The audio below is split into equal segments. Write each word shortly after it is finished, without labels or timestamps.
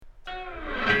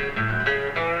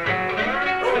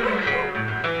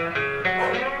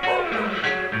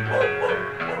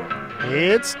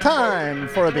It's time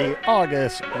for the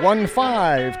August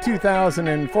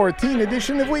 2014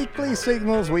 edition of Weekly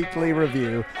Signals Weekly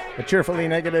Review, a cheerfully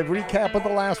negative recap of the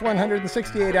last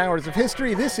 168 hours of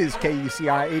history. This is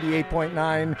KUCI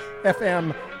 88.9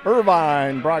 FM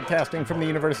Irvine, broadcasting from the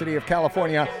University of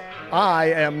California. I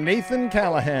am Nathan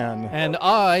Callahan. And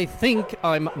I think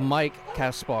I'm Mike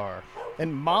Kaspar.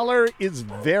 And Mahler is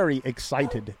very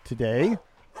excited today,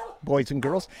 boys and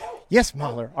girls. Yes,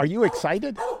 Mahler, are you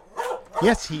excited?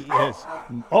 Yes, he is.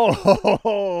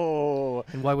 Oh!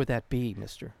 And why would that be,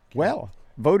 mister? Well,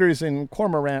 voters in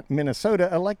Cormorant, Minnesota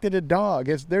elected a dog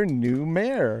as their new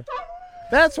mayor.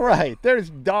 That's right.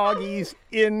 There's doggies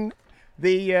in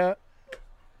the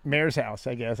mayor's house,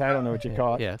 I guess. I don't know what you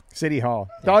call it. Yeah. City Hall.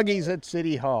 Yeah. Doggies at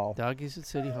City Hall. Doggies at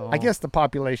City Hall. I guess the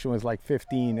population was like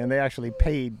 15, and they actually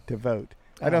paid to vote.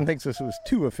 I don't think this was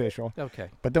too official. Okay.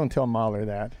 But don't tell Mahler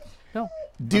that. No.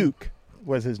 Duke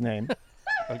was his name.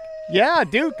 Okay. Yeah,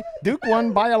 Duke. Duke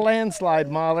won by a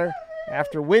landslide, Mahler.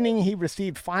 After winning, he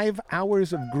received 5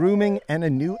 hours of grooming and a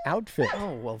new outfit.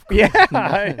 Oh, well, of course. Yeah.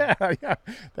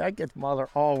 That gets Mahler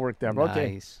all worked up.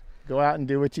 Okay, Nice. go out and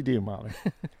do what you do, Mahler.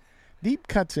 Deep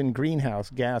cuts in greenhouse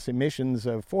gas emissions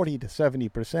of 40 to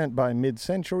 70% by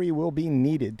mid-century will be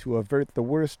needed to avert the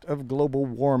worst of global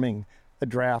warming, a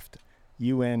draft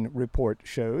UN report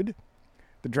showed.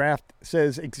 The draft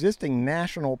says existing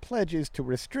national pledges to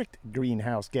restrict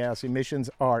greenhouse gas emissions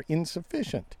are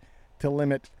insufficient to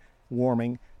limit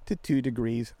warming to 2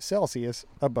 degrees Celsius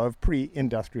above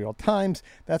pre-industrial times.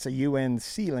 That's a UN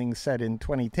ceiling set in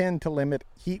 2010 to limit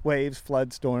heat waves,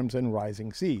 flood storms, and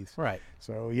rising seas. Right.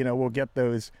 So, we'll get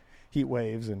those heat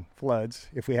waves and floods,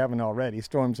 if we haven't already,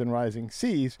 storms and rising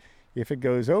seas, if it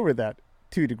goes over that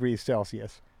 2 degrees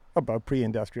Celsius above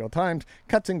pre-industrial times.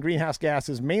 Cuts in greenhouse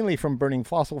gases, mainly from burning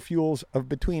fossil fuels, of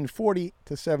between 40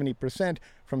 to 70%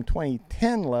 from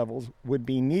 2010 levels would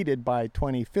be needed by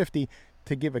 2050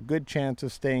 to give a good chance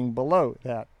of staying below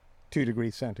that 2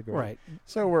 degrees centigrade. Right.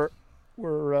 So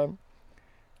we're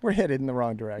headed in the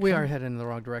wrong direction. We are headed in the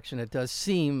wrong direction. It does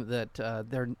seem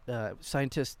that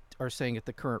scientists are saying at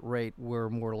the current rate we're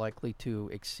more likely to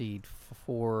exceed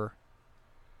 4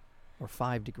 or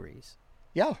 5 degrees.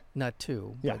 Yeah. Not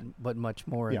 2, Yeah. but much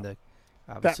more in the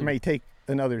That may take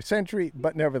another century,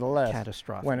 but nevertheless,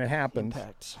 catastrophic when it happens,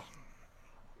 impacts.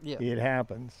 Yeah. it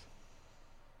happens.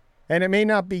 And it may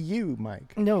not be you,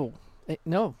 Mike, No.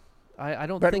 No. I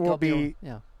don't But it think will I'll be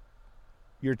be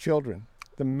your children,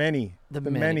 the many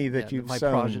that you've my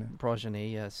sown.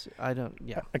 progeny, yes. I don't,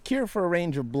 yeah. A cure for a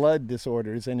range of blood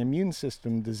disorders and immune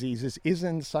system diseases is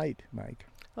in sight, Mike.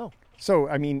 Oh. So,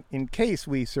 in case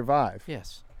we survive,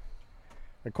 Yes.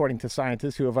 according to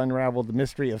scientists who have unraveled the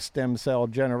mystery of stem cell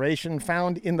generation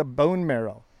found in the bone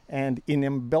marrow and in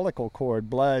umbilical cord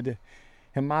blood,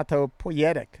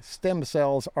 hematopoietic stem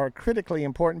cells are critically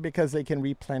important because they can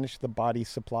replenish the body's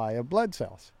supply of blood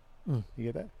cells. Mm. You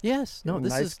get that? Yes. No,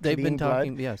 Nice, they've been clean blood.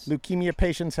 talking, yes. Leukemia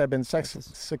patients have been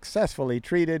successfully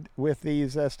treated with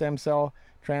these stem cell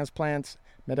transplants.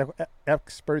 Medical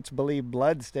experts believe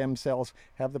blood stem cells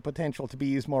have the potential to be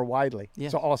used more widely.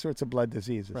 Yes. So all sorts of blood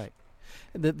diseases. Right.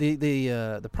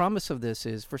 The promise of this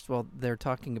is, first of all, they're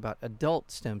talking about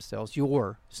adult stem cells,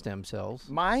 your stem cells,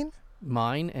 Mine?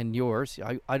 mine and yours.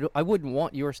 I wouldn't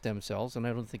want your stem cells, and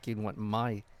I don't think you'd want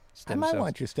my stem I might cells.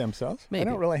 want your stem cells. Maybe. I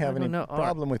don't really have I don't any know.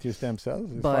 problem with your stem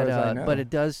cells as But far as I know. but it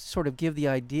does sort of give the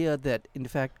idea that, in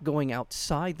fact, going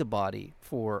outside the body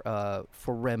for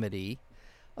remedy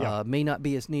Yeah. may not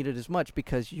be as needed as much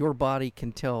because your body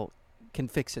can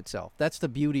fix itself. That's the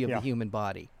beauty of Yeah. the human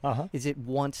body. Uh-huh. Is it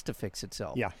wants to fix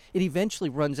itself. Yeah. It eventually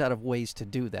runs out of ways to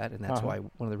do that, and that's Uh-huh. why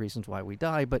one of the reasons why we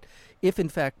die. But if, in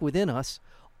fact, within us,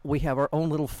 we have our own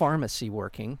little pharmacy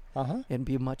working, Uh-huh. it'd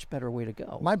be a much better way to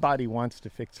go. My body wants to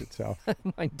fix itself.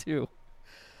 Mine too.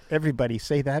 Everybody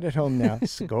say that at home now.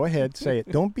 Go ahead, say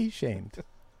it. Don't be ashamed.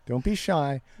 Don't be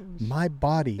shy. My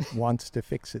body wants to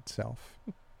fix itself.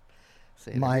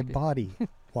 Say it My every day. body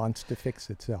wants to fix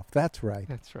itself. That's right.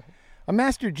 That's right. A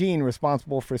master gene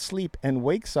responsible for sleep and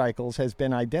wake cycles has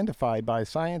been identified by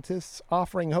scientists,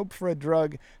 offering hope for a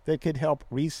drug that could help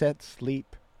reset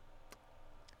sleep.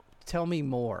 Tell me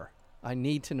more. I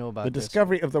need to know about The this.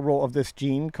 discovery of the role of this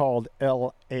gene, called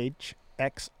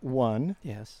LHX1,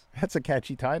 Yes. that's a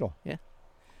catchy title. Yeah.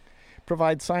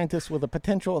 Provides scientists with a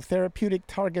potential therapeutic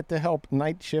target to help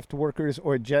night shift workers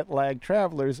or jet-lagged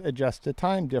travelers adjust to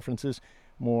time differences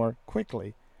more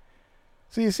quickly.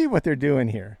 So you see what they're doing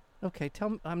here. Okay. Tell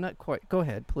me. I'm not quite. Go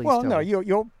ahead, please. Well, tell no,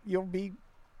 me.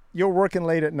 you're working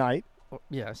late at night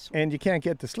Yes. and you can't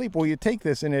get to sleep. Well, you take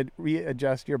this and it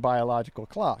readjusts your biological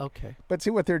clock. Okay. But see,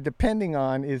 what they're depending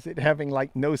on is it having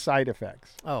like no side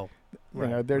effects. Oh.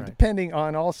 They're right. depending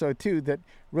on also, too, that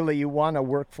really you want a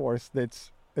workforce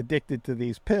that's addicted to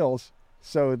these pills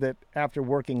so that after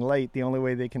working late, the only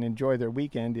way they can enjoy their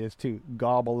weekend is to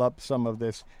gobble up some of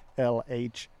this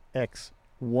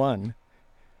LHX1.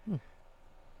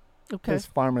 Okay. Those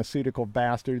pharmaceutical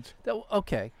bastards.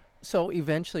 Okay. So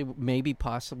eventually, maybe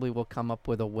possibly we'll come up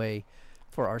with a way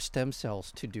for our stem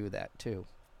cells to do that too.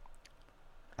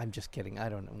 I'm just kidding. I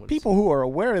don't know. People who are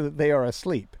aware that they are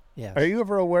asleep. Yes. Are you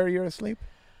ever aware you're asleep?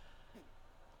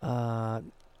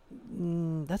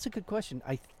 That's a good question.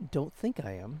 I don't think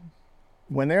I am.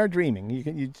 When they're dreaming,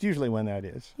 it's usually when that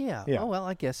is. Yeah. Yeah. Oh, well,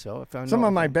 I guess so. If I Some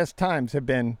of my best times have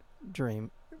been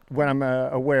dream. when I'm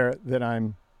aware that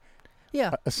I'm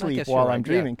Yeah. I asleep guess while you're I'm right.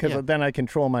 dreaming, because Yeah. then I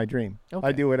control my dream. Okay.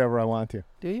 I do whatever I want to.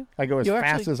 Do you? I go as You fast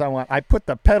actually- as I want. I put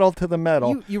the pedal to the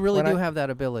metal. You really when do I- have that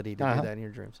ability to Uh-huh. do that in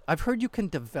your dreams. I've heard you can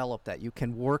develop that. You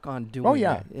can work on doing Oh,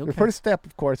 yeah. that. Okay. The first step,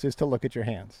 of course, is to look at your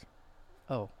hands.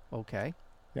 Oh, okay.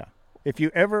 If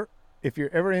you're ever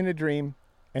in a dream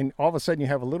and all of a sudden you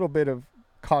have a little bit of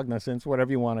cognizance, whatever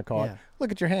you want to call Yeah. it,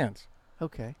 look at your hands.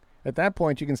 Okay. At that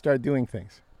point, you can start doing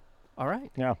things. All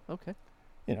right. Yeah. Okay.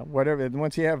 Whatever.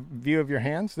 Once you have view of your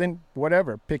hands, then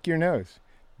whatever. Pick your nose.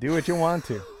 Do what you want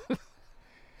to.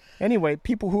 Anyway,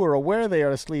 people who are aware they are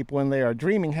asleep when they are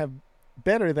dreaming have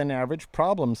better than average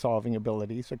problem-solving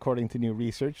abilities, according to new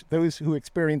research. Those who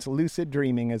experience lucid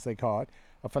dreaming, as they call it,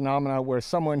 a phenomenon where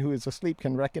someone who is asleep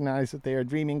can recognize that they are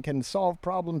dreaming, can solve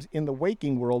problems in the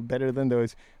waking world better than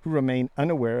those who remain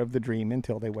unaware of the dream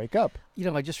until they wake up.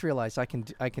 I just realized I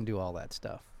can do all that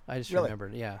stuff. I just Really?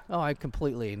 remembered. Yeah. Oh, I'm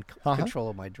completely in Uh-huh. control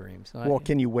of my dreams. Well,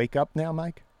 can you wake up now,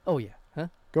 Mike? Oh yeah. Huh?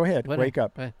 Go ahead. What Wake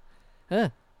up.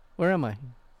 Where am I?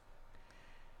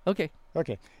 Okay.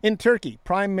 Okay. In Turkey,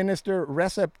 Prime Minister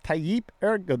Recep Tayyip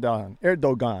Erdogan.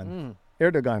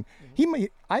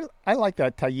 I like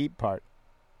that Tayyip part.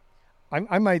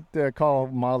 I might call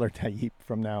Mahler Tayyip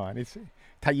from now on. It's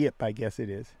Tayyip, I guess it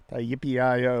is.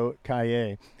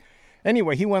 Tayyip-I-O-K-A.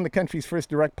 Anyway, he won the country's first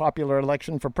direct popular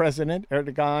election for president.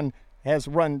 Erdogan has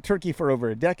run Turkey for over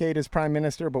a decade as prime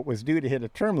minister, but was due to hit a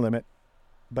term limit,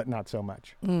 but not so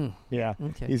much. Yeah.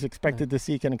 Okay. He's expected to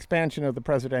seek an expansion of the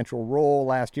presidential role.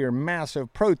 Last year,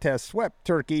 massive protests swept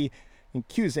Turkey,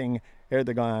 accusing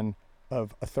Erdogan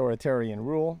of authoritarian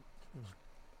rule.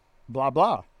 Blah,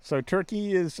 blah. So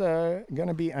Turkey is going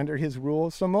to be under his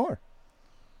rule some more.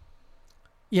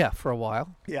 Yeah, for a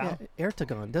while. Yeah.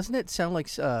 Erdogan. Doesn't it sound like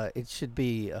it should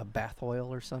be bath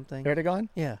oil or something? Erdogan?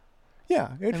 Yeah. Yeah.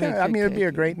 mean, It'd be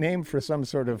a great name for some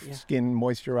sort of skin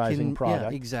moisturizing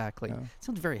product. Yeah, exactly. Yeah.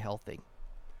 Sounds very healthy.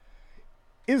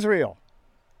 Israel.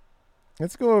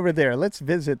 Let's go over there. Let's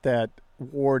visit that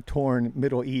war-torn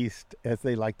Middle East, as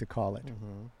they like to call it.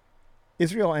 Mm-hmm.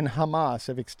 Israel and Hamas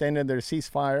have extended their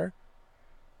ceasefire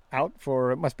out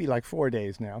for, it must be like 4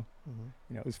 days now.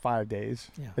 Mm-hmm. It was 5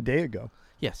 days Yeah. a day ago.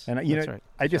 Yes. And that's right.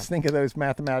 I just think of those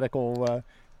mathematical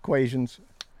equations.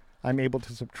 I'm able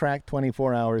to subtract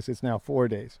 24 hours. It's now 4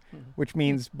 days, which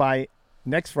means by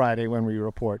next Friday when we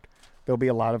report, there'll be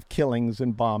a lot of killings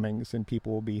and bombings, and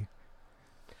people will be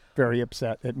very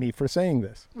upset at me for saying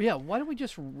this. Yeah. Why don't we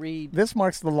just read? This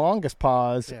marks the longest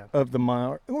pause Yeah. of the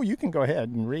month. Oh, you can go ahead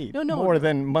and read. No. More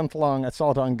than month-long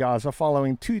assault on Gaza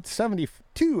following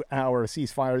 72-hour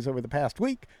ceasefires over the past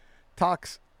week.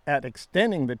 Talks at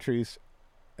extending the truce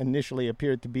initially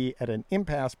appeared to be at an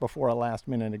impasse before a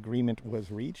last-minute agreement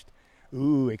was reached.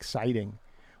 Ooh, exciting.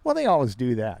 Well, they always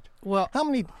do that. Well,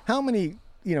 How many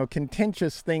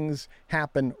contentious things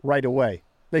happen right away?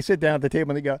 They sit down at the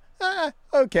table and they go,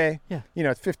 okay. Yeah.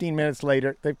 It's 15 minutes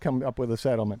later, they've come up with a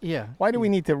settlement. yeah. Why do we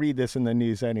need to read this in the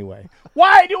news anyway?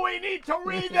 Why do we need to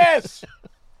read this?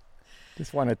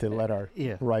 Just wanted to let our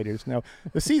Yeah. writers know.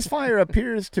 The ceasefire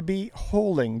appears to be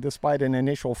holding despite an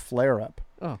initial flare-up.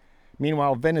 Oh.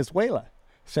 Meanwhile, Venezuela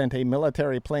sent a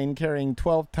military plane carrying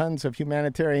 12 tons of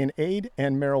humanitarian aid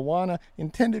and marijuana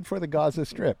intended for the Gaza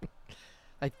Strip.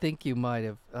 I think you might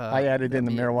have. I added in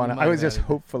the you marijuana. might I was have just added-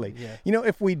 hopefully. Yeah.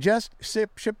 If we just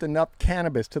shipped enough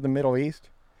cannabis to the Middle East,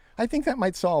 I think that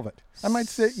might solve it. I might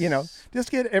say,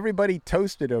 just get everybody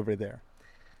toasted over there.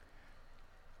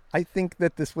 I think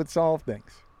that this would solve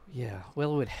things. Yeah.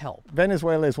 Well, it would help.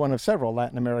 Venezuela is one of several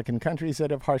Latin American countries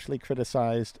that have harshly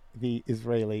criticized the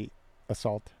Israeli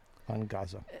assault on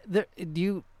Gaza. Do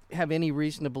you have any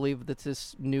reason to believe that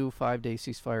this new 5-day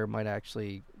ceasefire might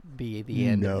actually be the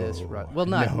end of this? Well,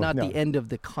 not no. the end of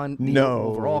the No,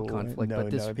 overall conflict, no,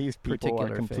 but this no. These people are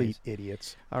particular complete phase.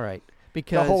 idiots. All right. The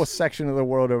Because whole section of the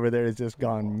world over there has just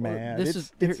gone Well, mad. this It's-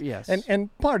 is it's- yes.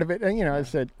 And part of it, and I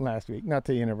said last week, not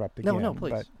to interrupt again. no,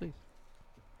 please, But please.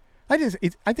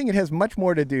 I think it has much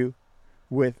more to do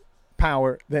with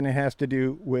power than it has to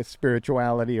do with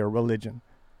spirituality or religion.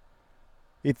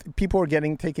 People are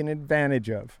getting taken advantage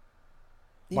of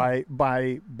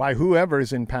by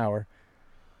whoever's in power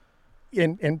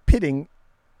and pitting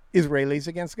Israelis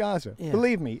against Gaza. Yeah.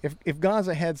 Believe me, if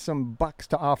Gaza had some bucks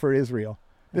to offer Israel,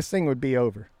 this thing would be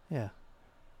over. Yeah.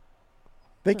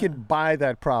 They could buy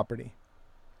that property.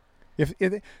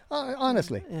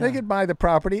 Honestly, Yeah. they could buy the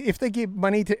property. If they give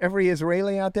money to every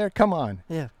Israeli out there, come on.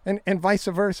 Yeah. And vice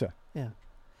versa. Yeah.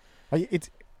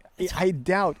 I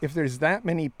doubt if there's that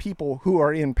many people who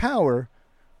are in power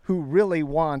who really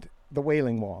want the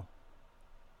Wailing Wall.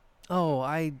 Oh,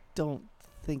 I don't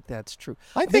think that's true.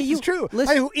 I think it's true.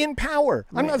 Listen, In power.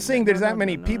 I'm not saying there's that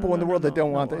many people in the world that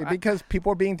don't want it, it because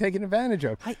people are being taken advantage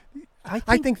of.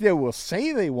 I think they will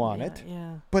say they want it,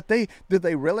 Yeah. but did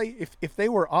they really? If they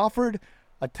were offered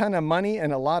a ton of money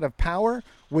and a lot of power,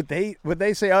 would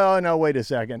they say, "Oh no, wait a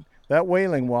second, that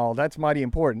Wailing Wall, that's mighty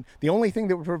important"? The only thing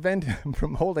that would prevent them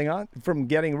from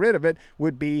getting rid of it,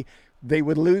 would be they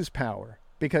would lose power,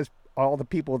 because all the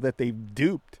people that they've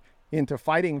duped into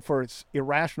fighting for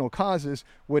irrational causes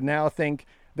would now think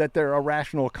that their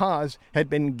irrational cause had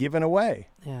been given away.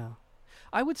 Yeah.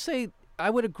 I would say I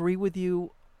would agree with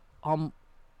you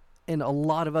in a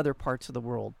lot of other parts of the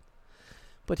world.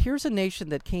 But here's a nation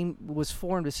that was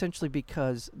formed essentially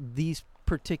because this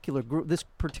particular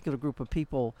group of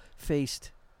people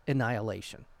faced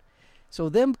annihilation. So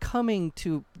them coming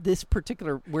to this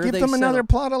particular Give them another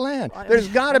plot of land. There's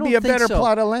got to be a better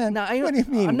plot of land. No, what do you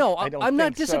mean? No, I don't I'm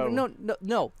not think so.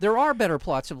 No, there are better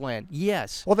plots of land.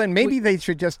 Yes. Well, then maybe they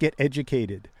should just get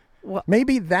educated. Well,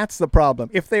 Maybe that's the problem.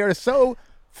 If they are so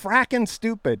fracking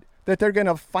stupid that they're going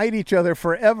to fight each other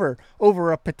forever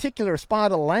over a particular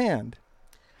spot of land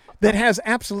that has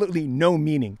absolutely no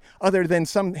meaning other than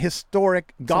some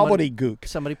historic gobbledygook.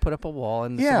 Somebody put up a wall,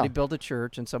 and somebody built a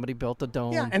church, and somebody built a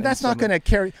dome. Yeah, and that's not going to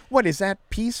carry. What is that,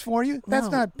 peace for you? That's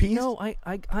not peace. No,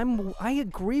 I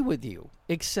agree with you,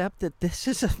 except that this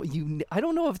is I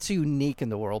don't know if it's unique in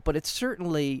the world, but it's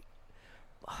certainly.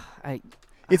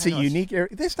 It's a unique area.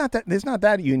 It's not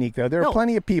that unique, though. There are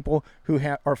plenty of people who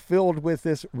are filled with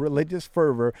this religious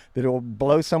fervor that will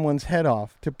blow someone's head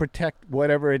off to protect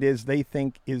whatever it is they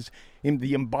think is in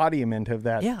the embodiment of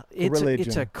that religion.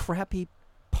 It's a crappy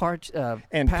part.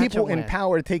 And people in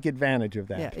power take advantage of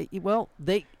that. Yeah, well,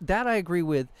 that I agree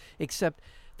with, except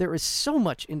there is so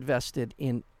much invested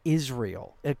in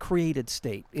Israel, a created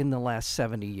state, in the last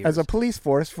 70 years. As a police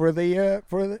force for the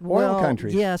oil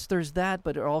countries. Yes, there's that,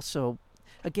 but also,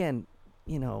 again,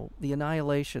 the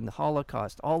annihilation, the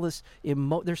Holocaust, all this,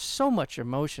 there's so much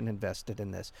emotion invested in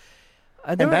this.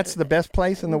 And that's the best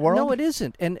place in the world? No, it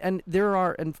isn't. And there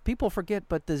are, and people forget,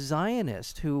 but the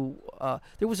Zionists who,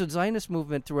 there was a Zionist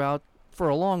movement throughout for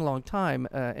a long, long time,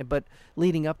 but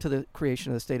leading up to the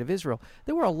creation of the State of Israel,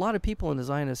 there were a lot of people in the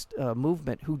Zionist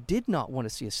movement who did not want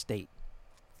to see a state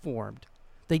formed.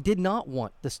 They did not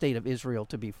want the State of Israel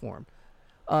to be formed.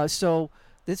 So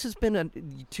this has been,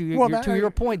 to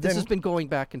your point, this has been going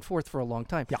back and forth for a long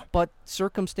time. Yeah. But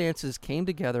circumstances came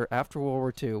together after World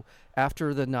War II,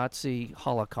 after the Nazi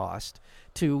Holocaust,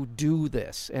 to do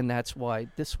this, and that's why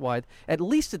at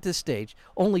least at this stage,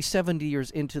 only 70 years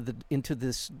into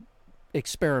this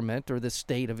experiment or the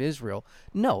state of Israel,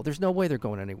 no, there's no way they're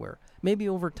going anywhere. Maybe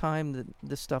over time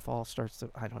this stuff all starts to,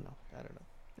 I don't know.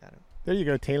 There you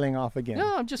go, tailing off again.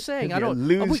 No, I'm just saying.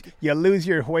 You lose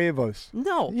your huevos.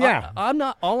 No, yeah. I'm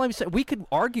not. All I'm saying, we could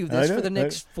argue this for the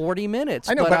next 40 minutes.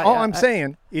 I know, but all I'm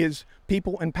saying is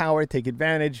people in power take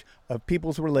advantage of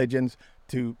people's religions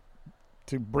to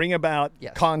bring about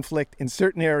conflict in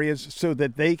certain areas so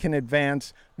that they can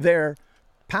advance their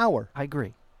power. I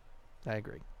agree.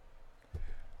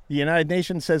 The United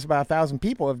Nations says about 1,000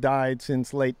 people have died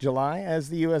since late July as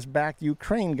the U.S.-backed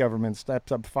Ukraine government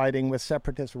steps up fighting with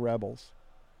separatist rebels.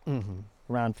 Mm-hmm.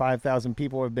 Around 5,000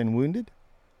 people have been wounded.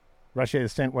 Russia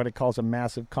has sent what it calls a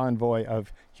massive convoy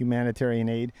of humanitarian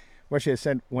aid. Russia has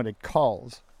sent what it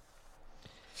calls.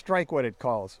 Strike what it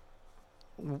calls.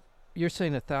 You're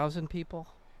saying 1,000 people?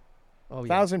 Oh,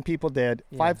 1,000 people dead.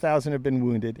 5,000 have been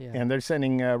wounded. Yeah. And they're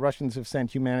sending, Russians have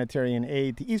sent humanitarian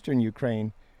aid to eastern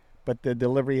Ukraine, but the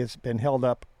delivery has been held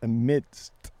up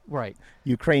amidst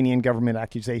Ukrainian government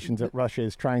accusations that Russia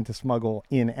is trying to smuggle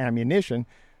in ammunition,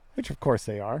 which of course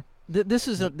they are.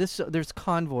 There's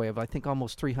convoy of I think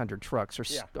almost 300 trucks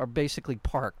are basically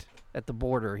parked at the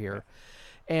border here,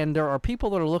 and there are people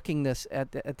that are looking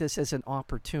at this as an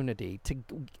opportunity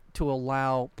to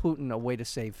allow Putin a way to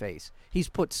save face. He's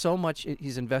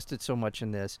invested so much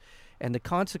in this, and the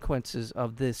consequences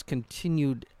of this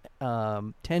continued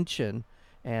tension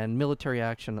and military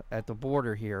action at the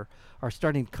border here are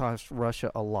starting to cost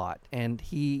Russia a lot. And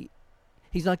he's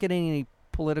not getting any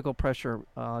political pressure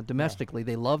domestically.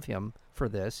 They love him for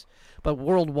this. But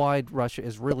worldwide, Russia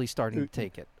is really starting to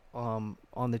take it on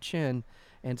the chin.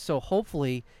 And so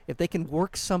hopefully, if they can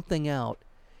work something out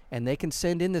and they can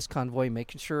send in this convoy,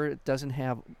 making sure it doesn't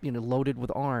have, loaded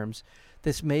with arms,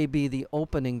 this may be the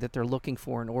opening that they're looking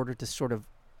for in order to sort of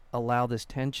allow this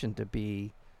tension to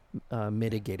be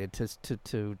mitigated,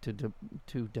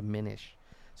 to diminish.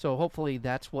 So hopefully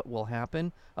that's what will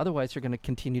happen. Otherwise, they're going to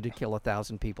continue to kill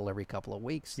 1,000 people every couple of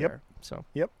weeks. Yep. There. So.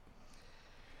 Yep.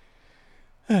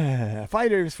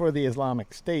 Fighters for the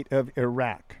Islamic State of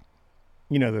Iraq.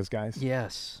 You know those guys.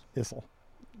 Yes. ISIL.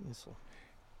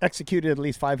 Executed at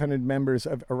least 500 members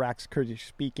of Iraq's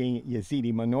Kurdish-speaking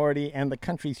Yazidi minority, and the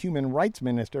country's human rights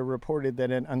minister reported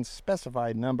that an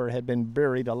unspecified number had been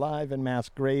buried alive in mass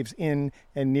graves in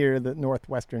and near the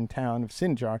northwestern town of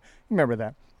Sinjar. Remember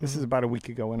that. This is about a week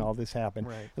ago when all this happened.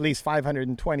 Right. At least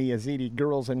 520 Yazidi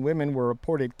girls and women were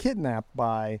reported kidnapped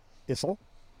by ISIL,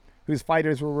 whose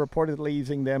fighters were reportedly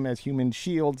using them as human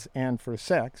shields and for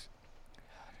sex.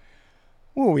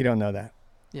 Well, we don't know that.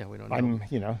 Yeah, we don't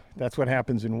know. That's what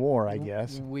happens in war, I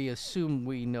guess. We assume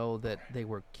we know that they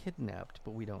were kidnapped,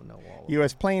 but we don't know all of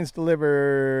U.S. planes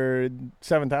delivered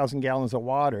 7,000 gallons of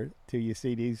water to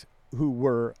Yazidis who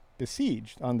were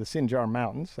besieged on the Sinjar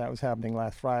Mountains. That was happening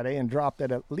last Friday, and dropped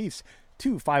at least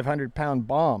 2 500-pound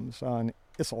bombs on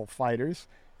ISIL fighters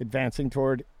advancing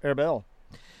toward Erbil,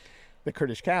 the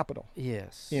Kurdish capital.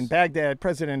 Yes. In Baghdad,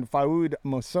 President Fawad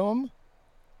Massoum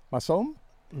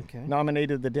Okay.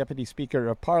 nominated the Deputy Speaker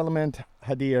of Parliament,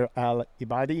 Hadir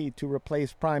al-Ibadi, to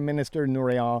replace Prime Minister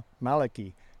Nouri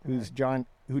al-Maliki,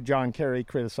 who John Kerry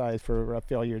criticized for a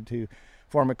failure to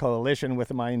form a coalition with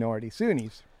the minority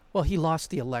Sunnis. Well, he lost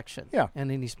the election. Yeah. And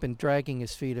then he's been dragging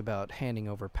his feet about handing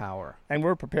over power. And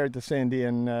we're prepared to send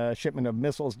in a shipment of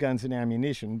missiles, guns, and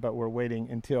ammunition, but we're waiting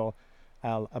until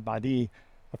al-Ibadi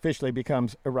officially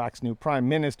becomes Iraq's new prime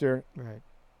minister. Right.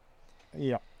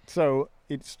 Yeah. So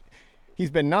he's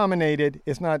been nominated.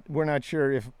 We're not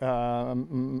sure if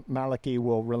Maliki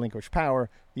will relinquish power.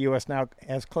 The U.S. now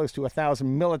has close to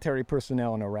 1,000 military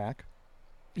personnel in Iraq.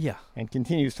 Yeah. And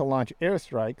continues to launch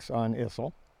airstrikes on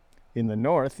ISIL. In the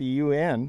north, the UN